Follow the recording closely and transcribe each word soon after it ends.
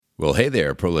Well, hey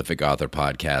there, Prolific Author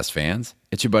Podcast fans.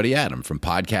 It's your buddy Adam from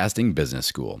Podcasting Business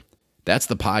School. That's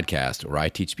the podcast where I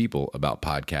teach people about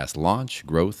podcast launch,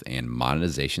 growth, and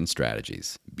monetization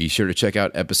strategies. Be sure to check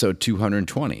out episode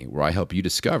 220, where I help you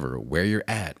discover where you're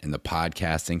at in the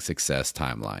podcasting success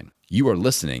timeline. You are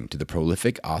listening to the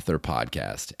Prolific Author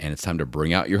Podcast, and it's time to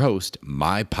bring out your host,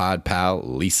 my pod pal,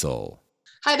 Liesl.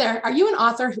 Hi there. Are you an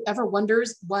author who ever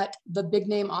wonders what the big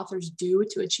name authors do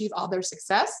to achieve all their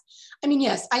success? I mean,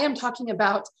 yes, I am talking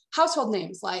about household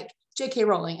names like J.K.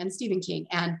 Rowling and Stephen King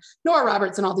and Nora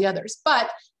Roberts and all the others,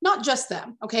 but not just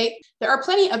them, okay? There are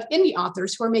plenty of indie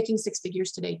authors who are making six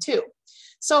figures today too.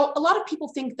 So a lot of people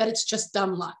think that it's just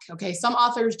dumb luck, okay? Some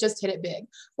authors just hit it big.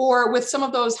 Or with some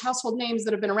of those household names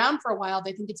that have been around for a while,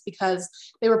 they think it's because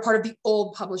they were part of the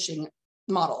old publishing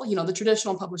model, the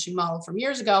traditional publishing model from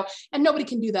years ago, and nobody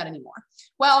can do that anymore.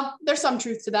 Well, there's some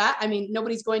truth to that. I mean,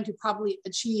 nobody's going to probably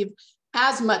achieve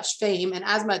as much fame and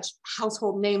as much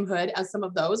household namehood as some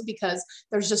of those because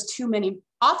there's just too many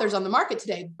authors on the market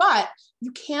today, but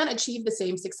you can achieve the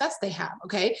same success they have,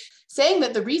 okay? Saying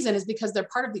that the reason is because they're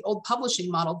part of the old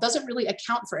publishing model doesn't really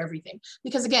account for everything.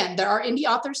 Because again, there are indie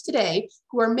authors today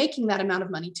who are making that amount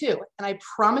of money too. And I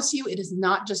promise you, it is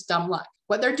not just dumb luck.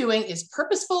 What they're doing is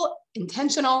purposeful,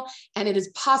 intentional, and it is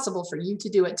possible for you to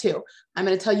do it too. I'm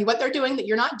going to tell you what they're doing that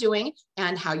you're not doing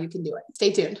and how you can do it.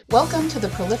 Stay tuned. Welcome to the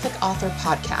Prolific Author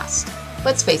Podcast.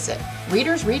 Let's face it,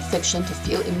 readers read fiction to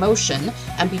feel emotion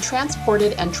and be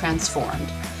transported and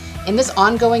transformed. In this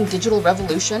ongoing digital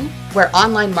revolution, where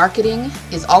online marketing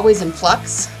is always in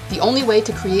flux, the only way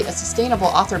to create a sustainable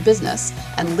author business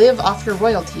and live off your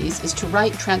royalties is to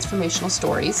write transformational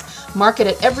stories, market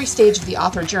at every stage of the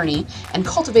author journey, and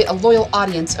cultivate a loyal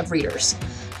audience of readers.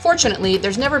 Fortunately,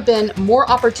 there's never been more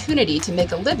opportunity to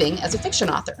make a living as a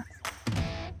fiction author.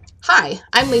 Hi,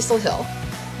 I'm Liesl Hill,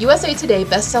 USA Today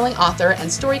bestselling author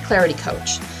and story clarity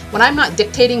coach. When I'm not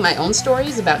dictating my own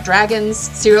stories about dragons,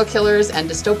 serial killers, and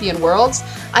dystopian worlds,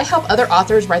 I help other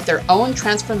authors write their own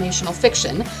transformational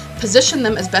fiction, position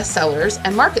them as bestsellers,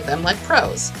 and market them like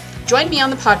pros. Join me on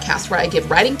the podcast where I give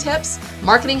writing tips,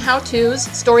 marketing how-tos,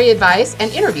 story advice,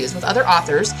 and interviews with other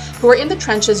authors who are in the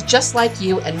trenches just like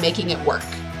you and making it work.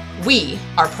 We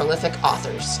are prolific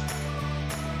authors.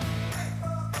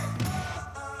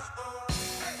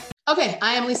 Okay,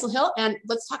 I am Liesl Hill, and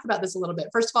let's talk about this a little bit.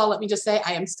 First of all, let me just say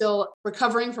I am still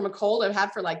recovering from a cold I've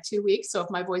had for like 2 weeks, so if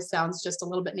my voice sounds just a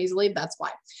little bit nasally, that's why.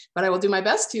 But I will do my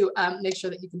best to make sure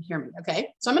that you can hear me,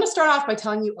 okay? So I'm going to start off by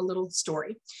telling you a little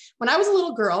story. When I was a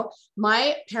little girl,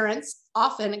 my parents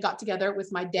often got together with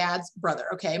my dad's brother,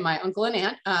 okay, my uncle and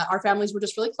aunt. Our families were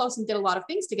just really close and did a lot of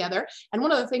things together, and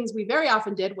one of the things we very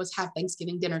often did was have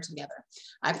Thanksgiving dinner together.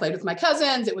 I played with my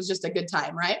cousins. It was just a good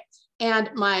time, right?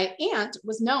 And my aunt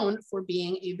was known for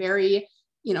being a very,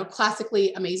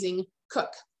 classically amazing cook.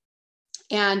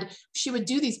 And she would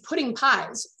do these pudding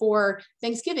pies for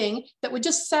Thanksgiving that would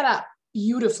just set up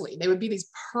beautifully. They would be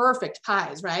these perfect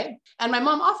pies, right? And my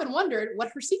mom often wondered what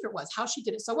her secret was, how she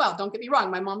did it so well. Don't get me wrong.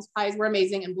 My mom's pies were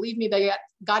amazing. And believe me, they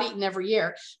got eaten every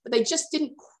year, but they just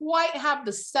didn't quite have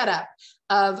the setup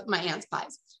of my aunt's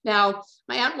pies. Now,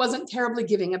 my aunt wasn't terribly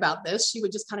giving about this. She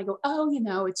would just kind of go,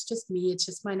 oh, it's just me. It's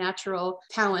just my natural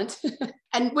talent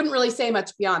and wouldn't really say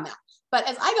much beyond that. But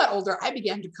as I got older, I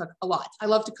began to cook a lot. I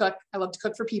love to cook. I love to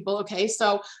cook for people. Okay.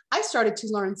 So I started to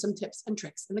learn some tips and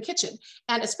tricks in the kitchen.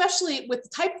 And especially with the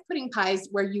type of pudding pies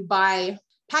where you buy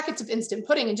packets of instant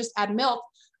pudding and just add milk,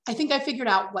 I think I figured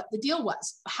out what the deal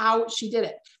was, how she did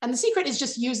it. And the secret is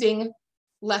just using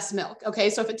less milk. Okay.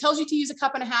 So if it tells you to use a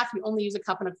cup and a half, you only use a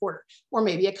cup and a quarter, or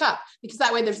maybe a cup, because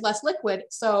that way there's less liquid.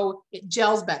 So it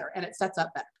gels better and it sets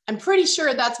up better. I'm pretty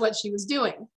sure that's what she was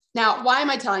doing. Now, why am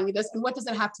I telling you this? And what does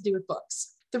it have to do with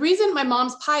books? The reason my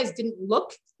mom's pies didn't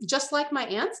look just like my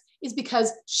aunt's is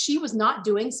because she was not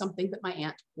doing something that my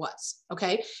aunt was.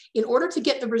 Okay. In order to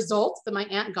get the results that my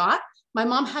aunt got, my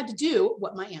mom had to do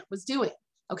what my aunt was doing.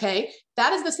 Okay,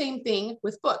 that is the same thing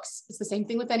with books. It's the same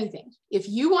thing with anything. If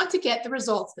you want to get the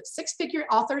results that six-figure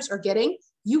authors are getting,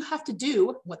 you have to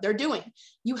do what they're doing.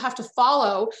 You have to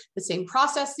follow the same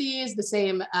processes, the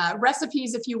same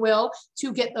recipes, if you will,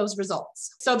 to get those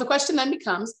results. So the question then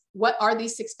becomes, what are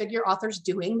these six-figure authors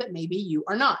doing that maybe you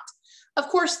are not? Of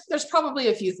course, there's probably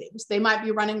a few things. They might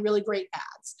be running really great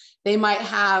ads. They might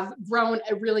have grown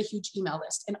a really huge email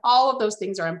list, and all of those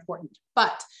things are important.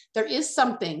 But there is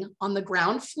something on the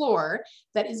ground floor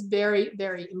that is very,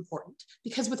 very important,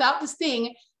 because without this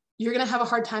thing, you're going to have a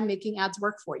hard time making ads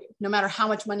work for you, no matter how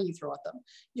much money you throw at them.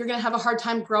 You're going to have a hard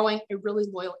time growing a really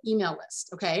loyal email list,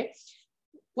 okay?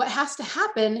 What has to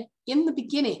happen in the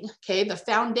beginning, okay, the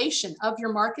foundation of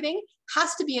your marketing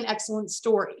has to be an excellent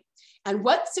story. And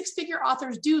what six-figure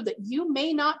authors do that you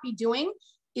may not be doing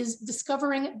is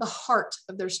discovering the heart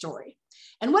of their story.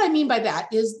 And what I mean by that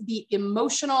is the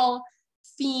emotional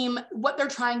theme, what they're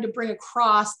trying to bring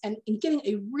across, and getting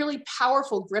a really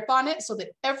powerful grip on it so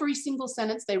that every single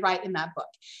sentence they write in that book,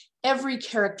 every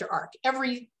character arc,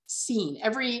 every scene,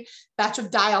 every batch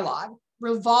of dialogue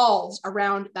revolves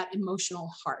around that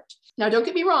emotional heart. Now, don't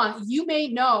get me wrong, you may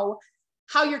know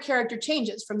how your character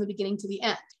changes from the beginning to the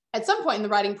end. At some point in the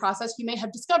writing process, you may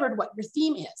have discovered what your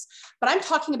theme is, but I'm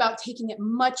talking about taking it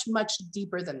much, much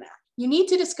deeper than that. You need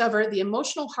to discover the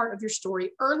emotional heart of your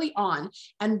story early on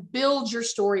and build your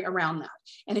story around that.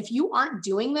 And if you aren't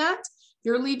doing that,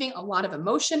 you're leaving a lot of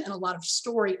emotion and a lot of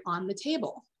story on the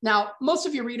table. Now, most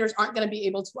of your readers aren't going to be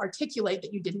able to articulate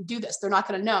that you didn't do this. They're not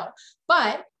going to know.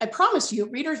 But I promise you,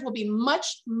 readers will be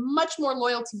much, much more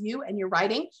loyal to you and your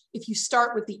writing if you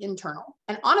start with the internal.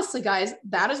 And honestly, guys,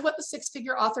 that is what the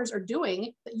six-figure authors are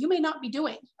doing that you may not be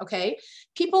doing, okay?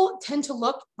 People tend to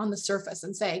look on the surface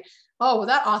and say, oh, well,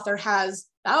 that author has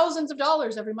thousands of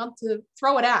dollars every month to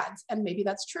throw at ads. And maybe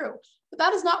that's true, but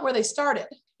that is not where they started.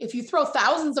 If you throw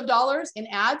thousands of dollars in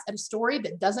ads at a story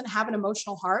that doesn't have an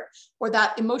emotional heart, or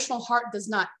that emotional heart does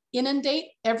not inundate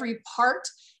every part,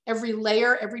 every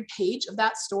layer, every page of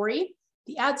that story,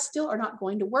 the ads still are not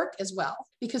going to work as well,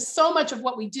 because so much of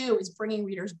what we do is bringing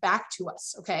readers back to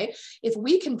us, okay? If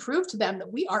we can prove to them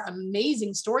that we are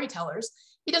amazing storytellers,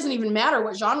 it doesn't even matter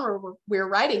what genre we're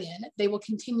writing in, they will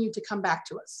continue to come back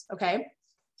to us, okay?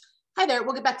 Hi there,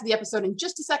 we'll get back to the episode in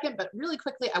just a second, but really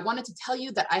quickly, I wanted to tell you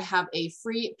that I have a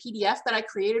free PDF that I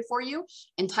created for you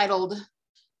entitled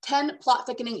 10 Plot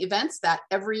Thickening Events That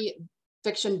Every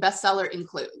Fiction Bestseller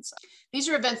Includes. These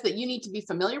are events that you need to be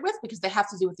familiar with because they have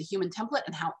to do with the human template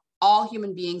and how all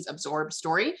human beings absorb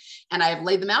story. And I have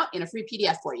laid them out in a free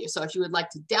PDF for you. So if you would like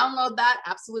to download that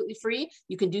absolutely free,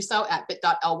 you can do so at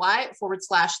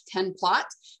bit.ly/10plot.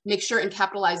 Make sure and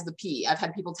capitalize the P. I've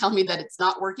had people tell me that it's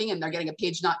not working and they're getting a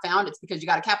page not found. It's because you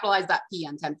got to capitalize that P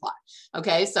on 10plot.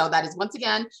 Okay, so that is once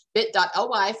again,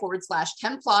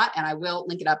 bit.ly/10plot, and I will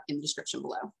link it up in the description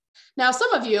below. Now,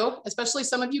 some of you, especially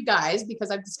some of you guys, because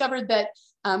I've discovered that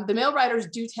the male writers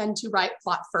do tend to write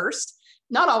plot first.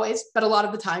 Not always, but a lot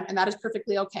of the time, and that is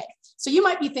perfectly okay. So you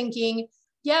might be thinking,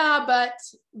 yeah, but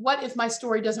what if my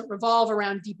story doesn't revolve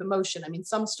around deep emotion? I mean,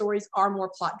 some stories are more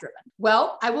plot driven.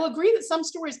 Well, I will agree that some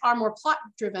stories are more plot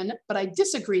driven, but I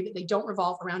disagree that they don't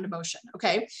revolve around emotion,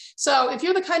 okay? So if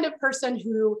you're the kind of person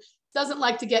who doesn't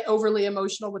like to get overly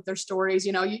emotional with their stories,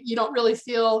 you know, you don't really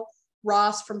feel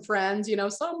Ross from Friends, you know,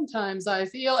 sometimes I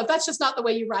feel, if that's just not the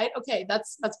way you write, okay,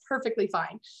 that's perfectly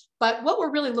fine. But what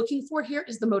we're really looking for here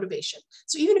is the motivation.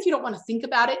 So even if you don't want to think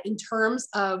about it in terms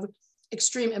of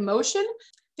extreme emotion,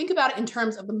 think about it in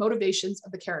terms of the motivations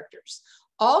of the characters.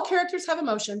 All characters have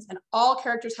emotions and all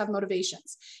characters have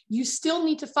motivations. You still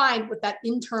need to find what that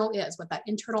internal is, what that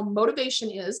internal motivation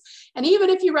is. And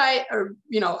even if you write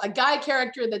a guy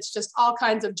character that's just all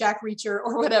kinds of Jack Reacher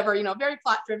or whatever, very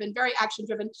plot driven, very action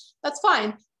driven, that's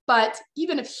fine. But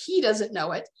even if he doesn't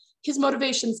know it, his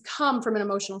motivations come from an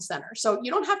emotional center. So you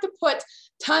don't have to put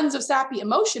tons of sappy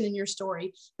emotion in your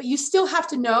story, but you still have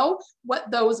to know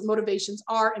what those motivations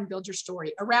are and build your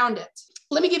story around it.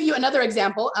 Let me give you another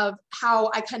example of how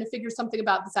I kind of figured something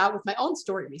about this out with my own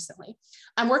story recently.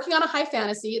 I'm working on a high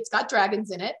fantasy. It's got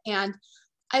dragons in it. And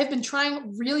I have been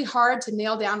trying really hard to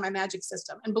nail down my magic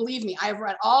system. And believe me, I've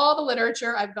read all the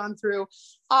literature. I've gone through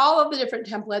all of the different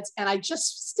templates, and I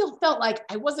just still felt like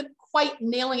I wasn't quite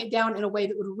nailing it down in a way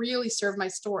that would really serve my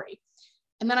story.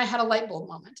 And then I had a light bulb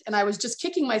moment, and I was just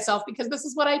kicking myself because this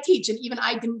is what I teach. And even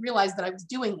I didn't realize that I was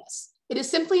doing this. It is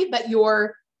simply that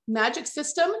your magic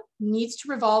system needs to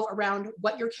revolve around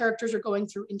what your characters are going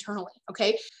through internally,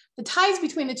 okay? The ties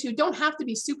between the two don't have to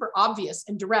be super obvious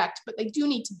and direct, but they do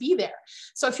need to be there.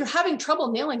 So if you're having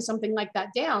trouble nailing something like that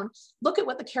down, look at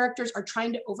what the characters are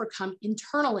trying to overcome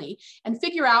internally and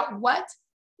figure out what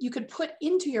you could put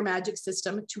into your magic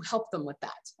system to help them with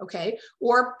that, okay?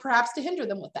 Or perhaps to hinder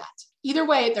them with that. Either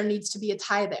way, there needs to be a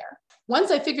tie there.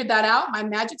 Once I figured that out, my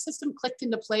magic system clicked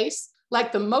into place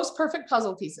like the most perfect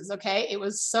puzzle pieces, okay? It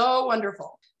was so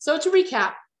wonderful. So to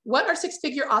recap, what are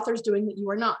six-figure authors doing that you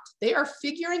are not? They are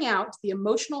figuring out the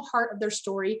emotional heart of their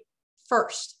story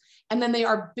first, and then they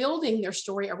are building their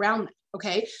story around that,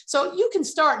 okay? So you can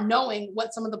start knowing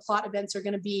what some of the plot events are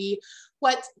gonna be,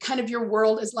 what kind of your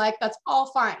world is like, that's all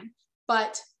fine.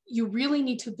 But you really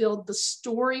need to build the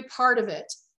story part of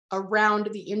it around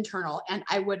the internal. And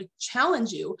I would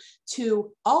challenge you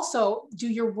to also do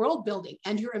your world building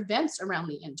and your events around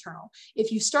the internal.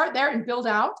 If you start there and build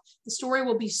out, the story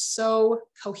will be so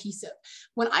cohesive.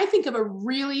 When I think of a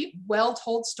really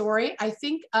well-told story, I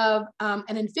think of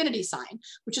an infinity sign,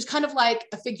 which is kind of like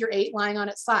a figure 8 lying on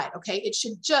its side. Okay. It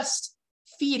should just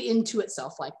feed into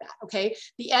itself like that. Okay.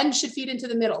 The end should feed into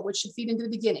the middle, which should feed into the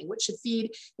beginning, which should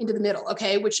feed into the middle.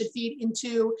 Okay. Which should feed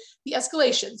into the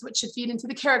escalations, which should feed into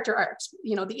the character arcs.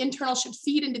 The internal should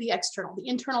feed into the external. The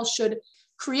internal should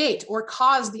create or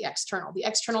cause the external. The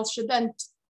external should then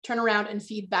turn around and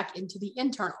feed back into the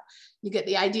internal. You get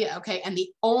the idea. Okay. And the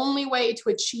only way to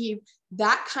achieve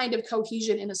that kind of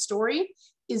cohesion in a story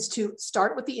is to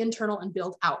start with the internal and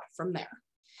build out from there.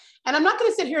 And I'm not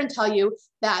going to sit here and tell you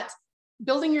that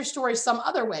building your story some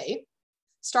other way,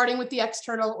 starting with the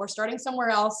external or starting somewhere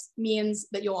else, means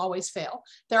that you'll always fail.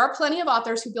 There are plenty of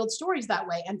authors who build stories that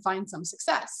way and find some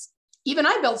success. Even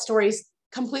I built stories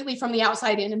completely from the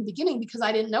outside in the beginning because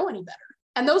I didn't know any better.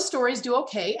 And those stories do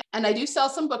okay. And I do sell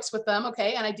some books with them,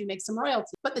 okay? And I do make some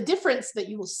royalty. But the difference that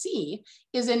you will see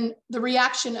is in the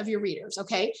reaction of your readers,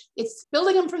 okay? It's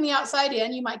building them from the outside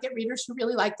in. You might get readers who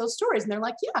really like those stories. And they're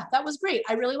like, yeah, that was great.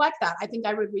 I really like that. I think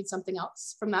I would read something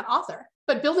else from that author.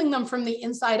 But building them from the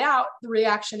inside out, the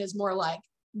reaction is more like,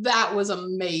 that was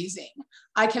amazing.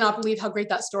 I cannot believe how great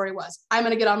that story was. I'm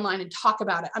going to get online and talk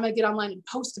about it. I'm going to get online and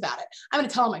post about it. I'm going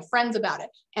to tell my friends about it.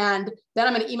 And then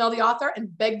I'm going to email the author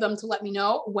and beg them to let me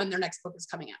know when their next book is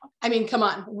coming out. I mean, come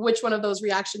on, which one of those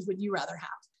reactions would you rather have?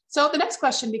 So the next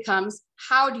question becomes,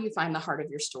 how do you find the heart of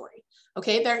your story?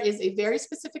 Okay, there is a very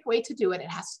specific way to do it.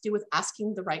 It has to do with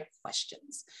asking the right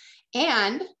questions.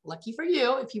 And lucky for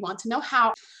you, if you want to know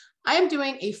how, I am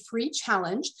doing a free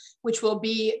challenge, which will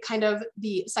be kind of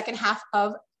the second half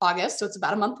of August. So it's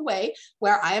about a month away,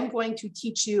 where I am going to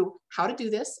teach you how to do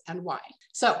this and why.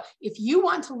 So if you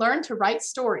want to learn to write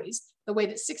stories the way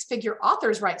that six-figure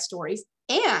authors write stories,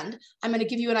 and I'm going to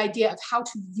give you an idea of how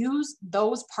to use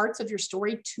those parts of your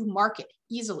story to market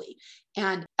easily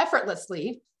and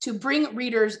effortlessly to bring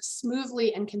readers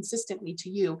smoothly and consistently to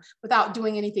you without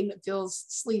doing anything that feels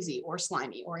sleazy or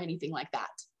slimy or anything like that.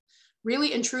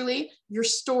 Really and truly, your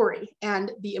story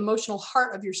and the emotional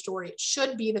heart of your story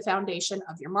should be the foundation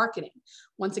of your marketing.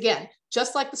 Once again,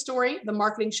 just like the story, the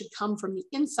marketing should come from the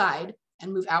inside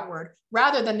and move outward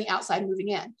rather than the outside moving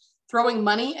in. Throwing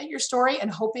money at your story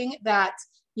and hoping that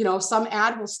some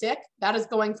ad will stick, that is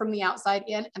going from the outside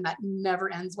in, and that never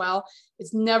ends well.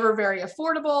 It's never very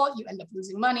affordable. You end up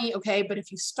losing money, okay? But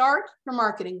if you start your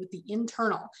marketing with the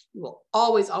internal, you will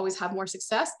always, always have more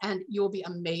success, and you will be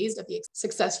amazed at the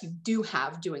success you do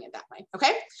have doing it that way,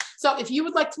 okay? So if you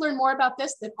would like to learn more about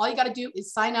this, then all you got to do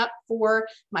is sign up for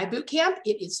my bootcamp.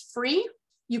 It is free.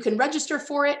 You can register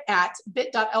for it at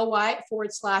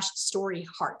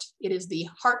bit.ly/storyheart. It is the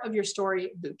Heart of Your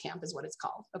Story Bootcamp is what it's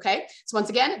called. Okay. So once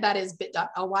again, that is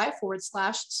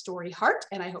bit.ly/storyheart.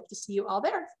 And I hope to see you all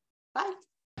there. Bye.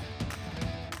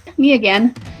 Me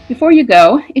again. Before you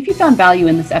go, if you found value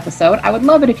in this episode, I would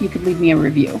love it if you could leave me a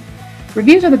review.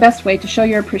 Reviews are the best way to show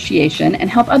your appreciation and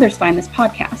help others find this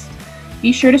podcast.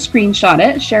 Be sure to screenshot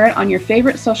it, share it on your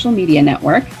favorite social media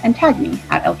network, and tag me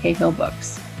at LK Hill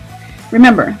Books.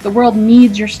 Remember, the world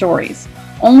needs your stories.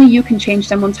 Only you can change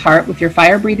someone's heart with your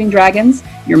fire-breathing dragons,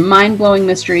 your mind-blowing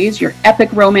mysteries, your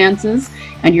epic romances,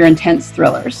 and your intense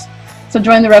thrillers. So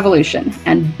join the revolution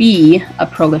and be a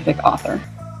prolific author.